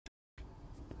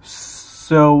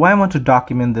So why I want to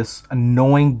document this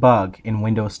annoying bug in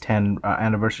Windows 10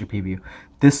 anniversary preview.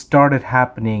 This started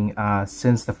happening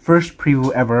since the first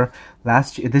preview ever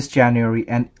this January,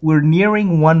 and we're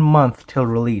nearing 1 month till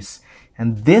release.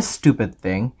 And this stupid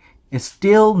thing is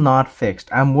still not fixed.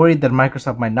 I'm worried that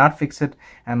Microsoft might not fix it,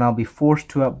 and I'll be forced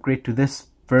to upgrade to this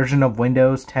version of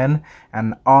Windows 10,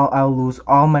 and I'll lose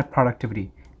all my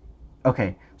productivity.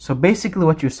 Okay, so basically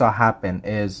what you saw happen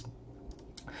is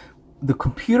the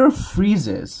computer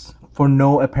freezes for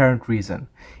no apparent reason,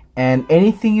 and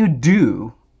anything you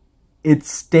do, it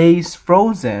stays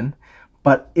frozen,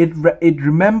 but it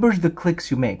remembers the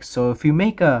clicks you make. So if you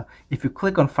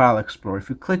click on File Explorer, if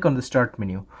you click on the Start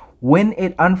menu, when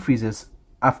it unfreezes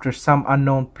after some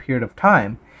unknown period of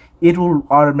time, it will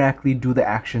automatically do the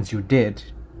actions you did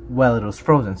while it was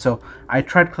frozen. So I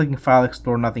tried clicking File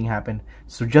Explorer, nothing happened.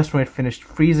 So just when it finished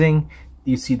freezing,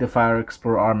 you see the File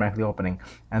Explorer automatically opening.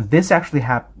 And this actually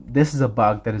this is a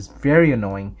bug that is very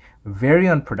annoying, very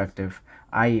unproductive.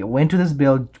 I went to this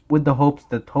build with the hopes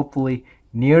that hopefully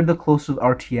near the close of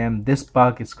RTM, this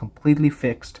bug is completely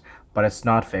fixed, but it's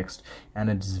not fixed, and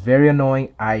it's very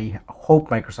annoying. I hope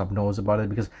Microsoft knows about it,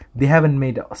 because they haven't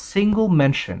made a single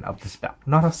mention of this bug,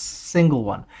 not a single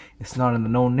one. It's not in the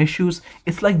known issues.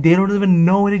 It's like they don't even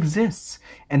know it exists.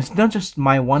 And it's not just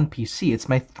my one PC, it's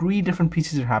my 3 different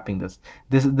PCs are happening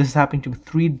this is happening to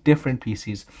 3 different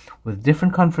PCs with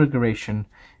different configuration.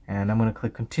 And I'm going to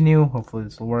click continue. Hopefully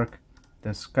this will work.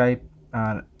 The Skype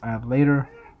add later.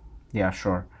 Yeah,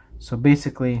 sure. So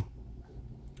basically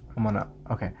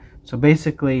so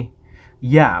basically,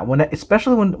 yeah,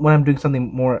 especially when I'm doing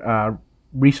something more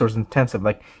resource intensive,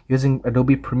 like using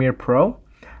Adobe Premiere Pro,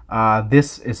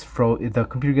 the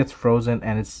computer gets frozen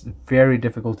and it's very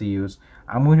difficult to use.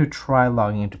 I'm going to try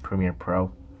logging into Premiere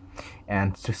Pro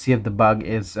and to see if the bug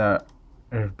is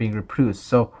being reproduced.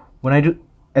 So when I do,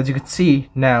 as you can see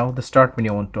now, the Start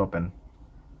menu won't open.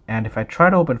 And if I try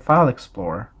to open File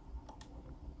Explorer,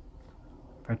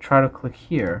 if I try to click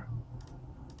here,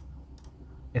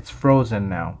 it's frozen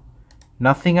now.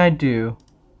 Nothing I do,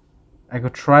 I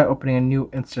could try opening a new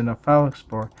instance of File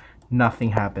Explorer,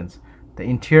 nothing happens. The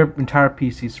entire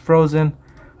PC is frozen.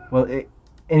 Well,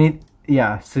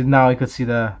 yeah, so now I could see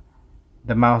the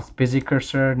mouse busy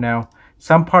cursor. Now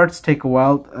some parts take a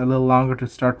little longer to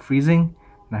start freezing.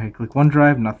 Now I click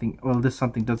OneDrive, nothing. Well,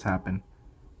 something does happen,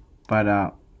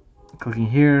 but clicking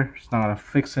here, it's not gonna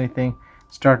fix anything.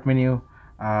 Start menu.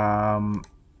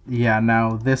 Yeah,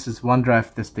 now this is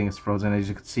OneDrive. This thing is frozen. As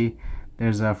you can see,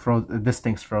 there's this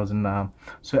thing's frozen.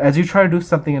 So as you try to do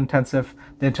something intensive,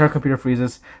 the entire computer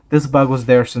freezes. This bug was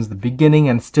there since the beginning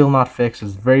and still not fixed.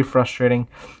 It's very frustrating.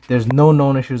 There's no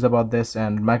known issues about this,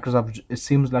 and it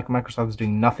seems like Microsoft is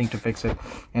doing nothing to fix it.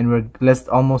 And we're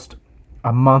almost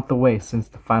a month away since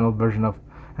until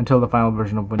the final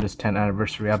version of Windows 10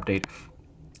 anniversary update.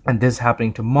 And this is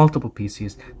happening to multiple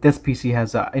PCs. This PC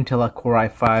has an Intel Core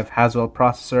i5 Haswell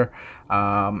processor.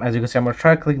 As you can see, I'm going to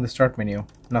try clicking the Start menu.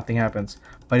 Nothing happens.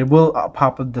 But it will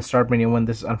pop up the Start menu when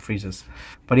this unfreezes.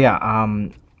 But yeah,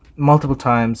 multiple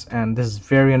times, and this is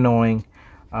very annoying.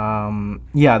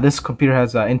 Yeah, this computer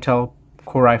has an Intel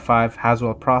Core i5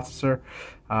 Haswell processor.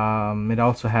 It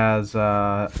also has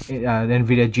an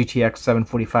NVIDIA GTX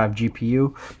 745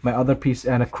 GPU. My other PC,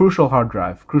 and a crucial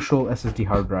SSD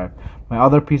hard drive. My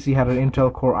other PC had an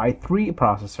Intel Core i3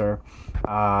 processor,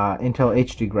 Intel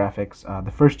HD graphics,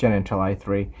 the first gen Intel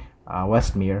i3,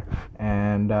 Westmere,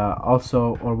 and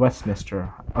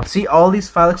Westminster. See all these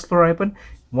File Explorer open.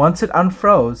 Once it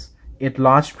unfroze, it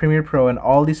launched Premiere Pro and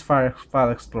all these File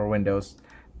Explorer windows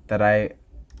that I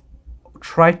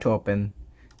tried to open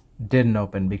didn't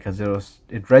open, because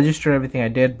it registered everything I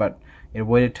did, but it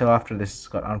waited till after this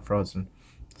got unfrozen.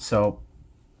 So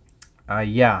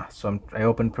yeah, so I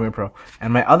opened Premiere Pro,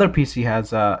 and my other PC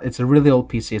has it's a really old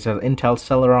PC. It has an Intel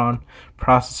Celeron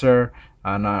processor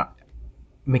and a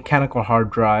mechanical hard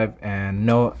drive, and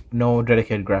no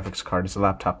dedicated graphics card. It's a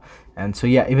laptop, and so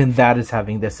yeah, even that is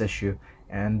having this issue,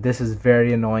 and this is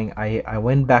very annoying. I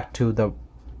went back to the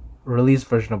release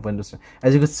version of Windows,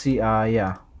 as you can see.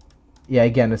 Yeah,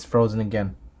 again, it's frozen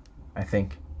again, I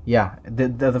think. Yeah,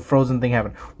 the frozen thing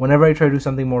happened. Whenever I try to do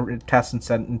something more task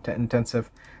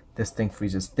intensive, this thing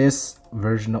freezes. This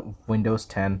version of Windows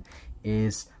 10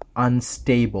 is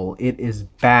unstable. It is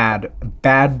bad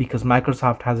because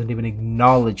Microsoft hasn't even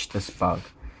acknowledged this bug.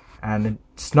 And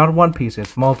it's not one PC,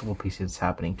 it's multiple PCs it's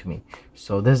happening to me.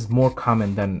 So this is more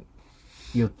common than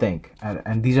you think,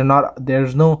 and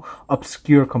there's no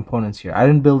obscure components here. I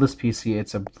didn't build this PC.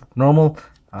 It's a normal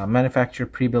manufacturer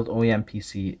pre-built OEM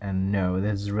PC, and no,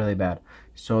 this is really bad.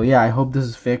 So yeah, I hope this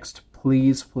is fixed.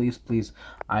 please, please, please,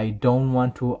 I don't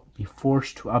want to be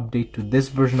forced to update to this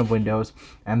version of Windows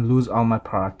and lose all my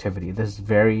productivity. This is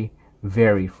very,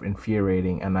 very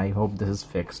infuriating, and I hope this is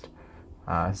fixed.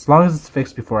 As long as it's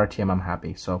fixed before RTM, I'm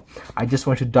happy. So I just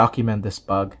want to document this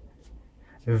bug.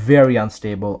 Very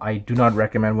unstable. I do not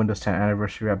recommend Windows 10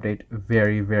 anniversary update.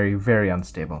 Very, very, very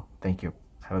unstable. Thank you.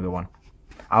 Have a good one.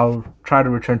 I'll try to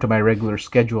return to my regular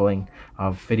scheduling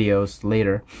of videos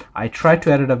later. I tried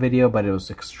to edit a video, but it was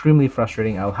extremely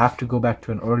frustrating. I'll have to go back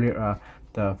to an earlier,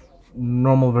 the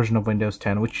normal version of Windows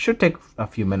 10, which should take a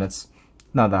few minutes.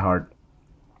 Not that hard.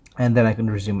 And then I can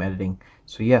resume editing.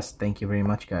 So yes, thank you very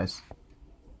much, guys.